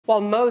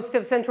While most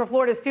of Central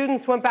Florida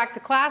students went back to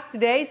class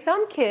today,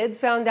 some kids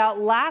found out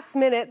last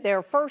minute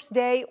their first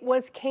day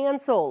was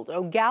canceled.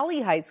 Eau Gallie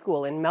High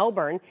School in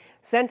Melbourne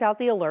sent out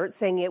the alert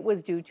saying it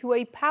was due to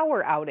a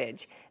power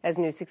outage. As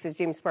News 6's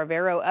James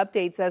Sparvero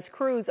updates us,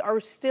 crews are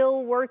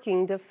still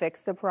working to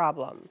fix the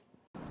problem.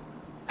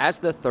 As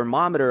the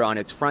thermometer on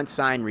its front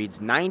sign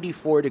reads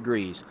 94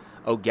 degrees,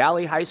 Eau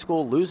Gallie High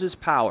School loses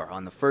power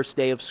on the first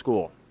day of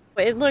school.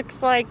 It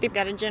looks like they've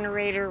got a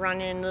generator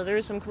running.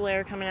 There's some cool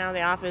air coming out of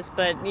the office,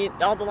 but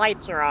all the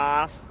lights are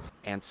off.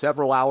 And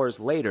several hours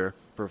later,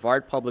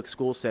 Brevard Public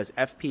Schools says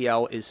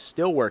FPL is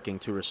still working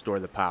to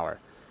restore the power.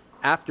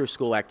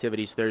 After-school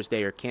activities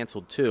Thursday are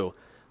canceled too,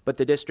 but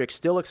the district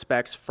still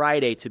expects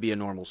Friday to be a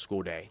normal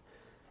school day.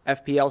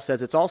 FPL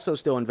says it's also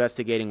still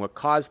investigating what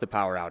caused the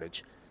power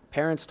outage.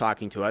 Parents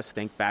talking to us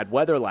think bad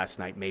weather last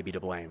night may be to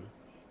blame.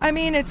 I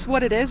mean, it's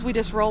what it is. We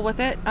just roll with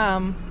it.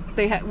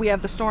 We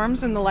have the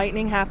storms and the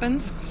lightning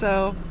happens.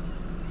 So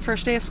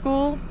first day of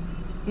school,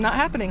 not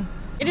happening.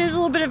 It is a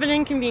little bit of an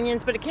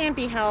inconvenience, but it can't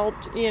be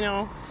helped, you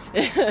know.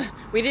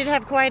 We did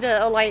have quite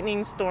a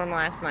lightning storm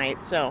last night,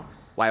 so.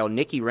 While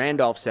Nikki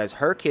Randolph says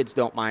her kids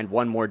don't mind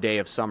one more day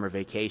of summer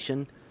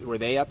vacation. Were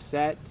they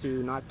upset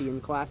to not be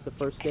in class the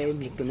first day?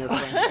 Missing their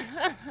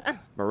friends?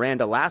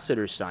 Miranda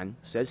Lassiter's son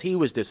says he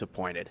was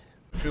disappointed.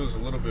 It feels a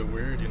little bit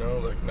weird, you know,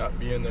 like not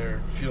being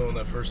there, feeling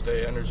that first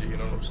day energy, you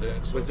know what I'm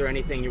saying? So, was there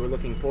anything you were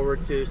looking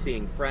forward to,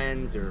 seeing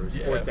friends or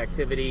sports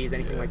activities,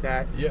 anything like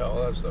that? Yeah, all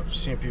that stuff,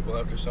 seeing people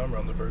after summer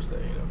on the first day,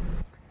 you know.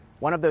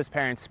 One of those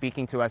parents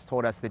speaking to us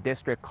told us the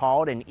district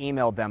called and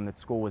emailed them that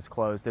school was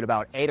closed at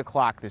about 8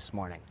 o'clock this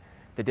morning.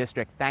 The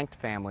district thanked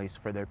families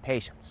for their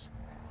patience.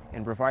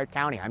 In Brevard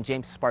County, I'm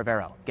James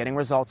Sparvero, Getting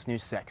Results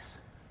News 6.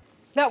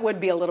 That would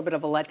be a little bit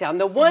of a letdown.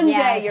 The one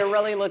day you're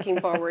really looking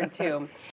forward to.